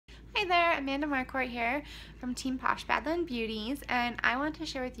Hi there, Amanda Marquardt here from Team Posh Badland Beauties, and I want to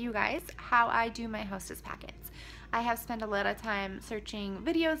share with you guys how I do my Hostess packets. I have spent a lot of time searching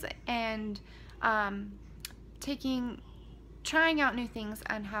videos and trying out new things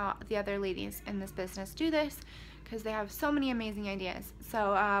on how the other ladies in this business do this, because they have so many amazing ideas.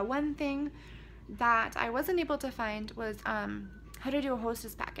 So one thing that I wasn't able to find was how to do a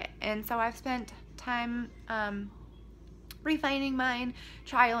Hostess packet, and so I've spent time refining mine,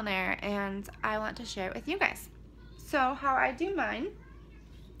 trial and error, and I want to share it with you guys. So how I do mine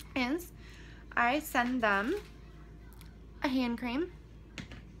is I send them a hand cream,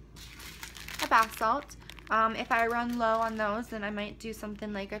 a bath salt. If I run low on those, then I might do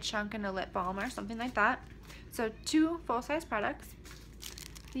something like a chunk and a lip balm or something like that. So 2 full-size products,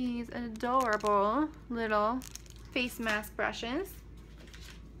 these adorable little face mask brushes.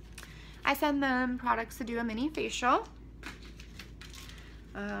 I send them products to do a mini facial,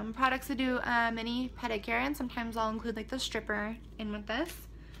 products to do a mini pedicure, and sometimes I'll include like the stripper in with this.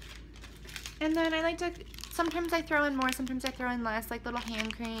 And then I like to, sometimes I throw in more, sometimes I throw in less, like little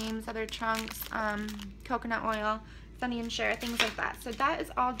hand creams, other chunks, coconut oil, Sunny and Cher, things like that. So that is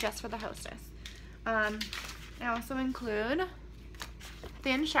all just for the Hostess. I also include the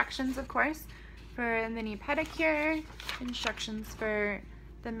instructions, of course, for the mini pedicure, instructions for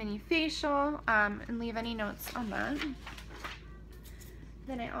the mini facial, and leave any notes on that.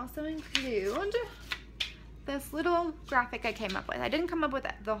 Then I also include this little graphic I came up with. I didn't come up with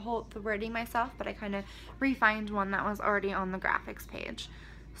the wording myself, but I kind of refined one that was already on the graphics page.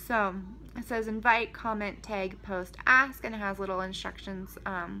 So it says invite, comment, tag, post, ask, and it has little instructions,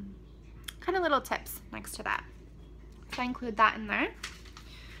 kind of little tips next to that. So I include that in there.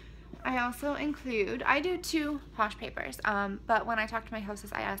 I also include, I do 2 Posh papers, but when I talk to my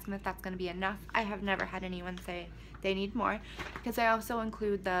hostess, I ask them if that's going to be enough. I have never had anyone say they need more, because I also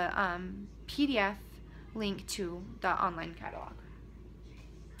include the PDF link to the online catalog.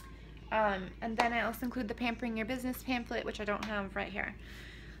 And then I also include the Pampering Your Business pamphlet, which I don't have right here.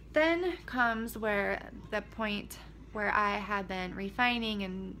 Then comes where the point where I have been refining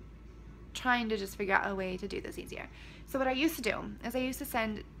and trying to just figure out a way to do this easier. So what I used to do is I used to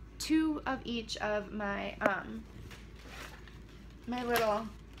send 2 of each of my my little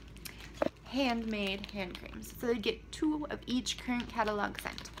handmade hand creams. So they'd get 2 of each current catalog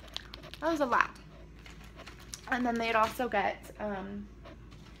sent. That was a lot. And then they'd also get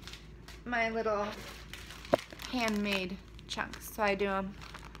my little handmade chunks. So I do them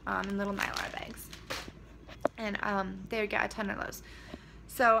in little Mylar bags. And they would get a ton of those.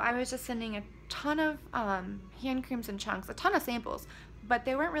 So I was just sending a ton of hand creams and chunks, a ton of samples, but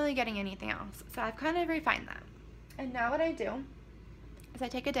they weren't really getting anything else. So I've kind of refined that. And now what I do is I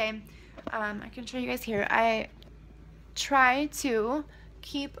take a day, I can show you guys here, I try to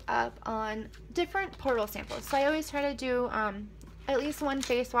keep up on different portal samples. So I always try to do at least 1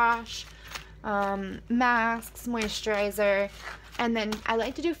 face wash, masks, moisturizer, and then I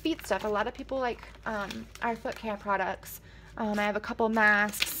like to do feet stuff. A lot of people like our foot care products. I have a couple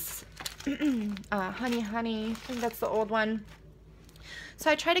masks, Honey, I think that's the old one. So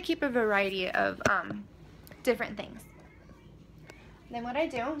I try to keep a variety of different things. Then what I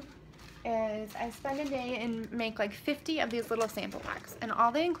do is I spend a day and make like 50 of these little sample packs. And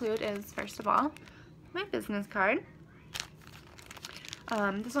all they include is, first of all, my business card.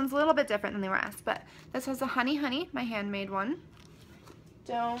 This one's a little bit different than the rest, but this has a Honey, my handmade one.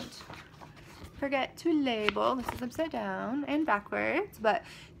 Don't forget to label. This is upside down and backwards, but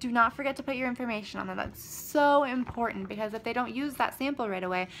do not forget to put your information on there. That's so important, because if they don't use that sample right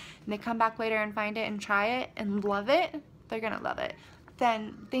away and they come back later and find it and try it and love it, they're gonna love it.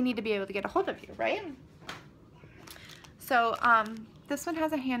 Then they need to be able to get a hold of you, right? So this one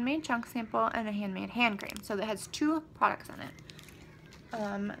has a handmade chunk sample and a handmade hand cream, so it has 2 products in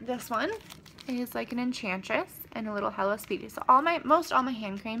it. This one is like an Enchantress and a little Hello Speedy. So most all my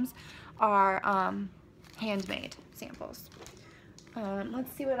hand creams are handmade samples.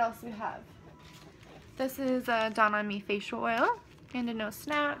 Let's see what else we have. This is a Dawn on Me facial oil and a No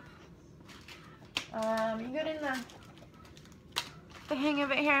Snap. You get in the hang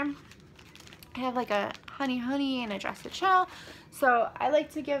of it here. I have like a Honey and a Dress to Chill. So I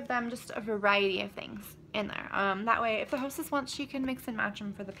like to give them just a variety of things in there. That way, if the hostess wants, she can mix and match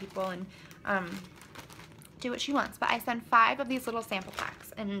them for the people and do what she wants. But I send 5 of these little sample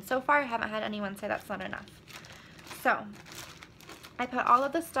packs, and so far I haven't had anyone say that's not enough. So I put all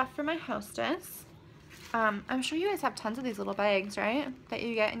of the stuff for my hostess. I'm sure you guys have tons of these little bags, right, that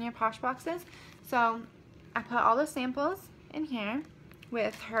you get in your Posh boxes. So I put all the samples in here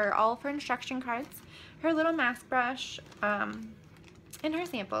with all of her instruction cards, her little mask brush, and her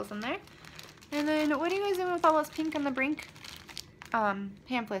samples in there. And then what are you guys doing with all those pink on the brink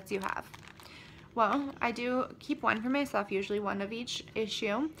pamphlets you have? Well, I do keep one for myself, usually one of each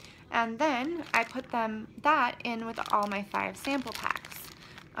issue, and then I put that in with all my 5 sample packs.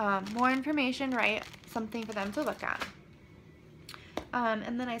 More information, right? Something for them to look at.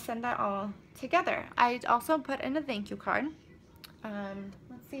 And then I send that all together. I also put in a thank you card.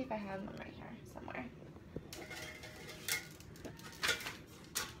 Let's see if I have one right here somewhere.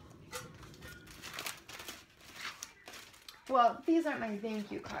 Well, these aren't my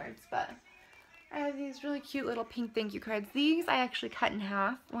thank you cards, but I have these really cute little pink thank you cards. These I actually cut in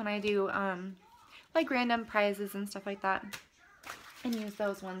half when I do like random prizes and stuff like that, and use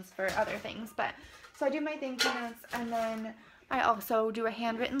those ones for other things. But so I do my thank you notes, and then I also do a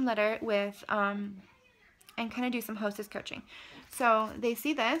handwritten letter with and kind of do some hostess coaching. So they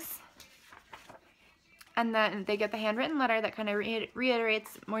see this, and then they get the handwritten letter that kind of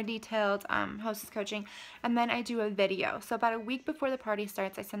reiterates more detailed hostess coaching, and then I do a video. So about a week before the party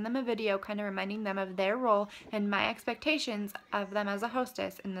starts, I send them a video kind of reminding them of their role and my expectations of them as a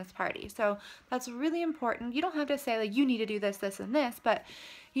hostess in this party. So that's really important. You don't have to say like you need to do this, this, and this, but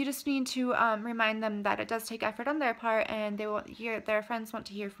you just need to remind them that it does take effort on their part, and they will hear, their friends want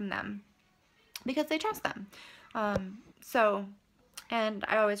to hear from them because they trust them. And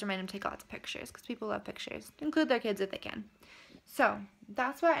I always remind them to take lots of pictures because people love pictures. Include their kids if they can. So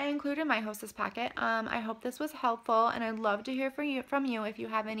that's what I included in my hostess packet. I hope this was helpful, and I'd love to hear from you if you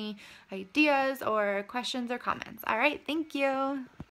have any ideas or questions or comments. All right, thank you.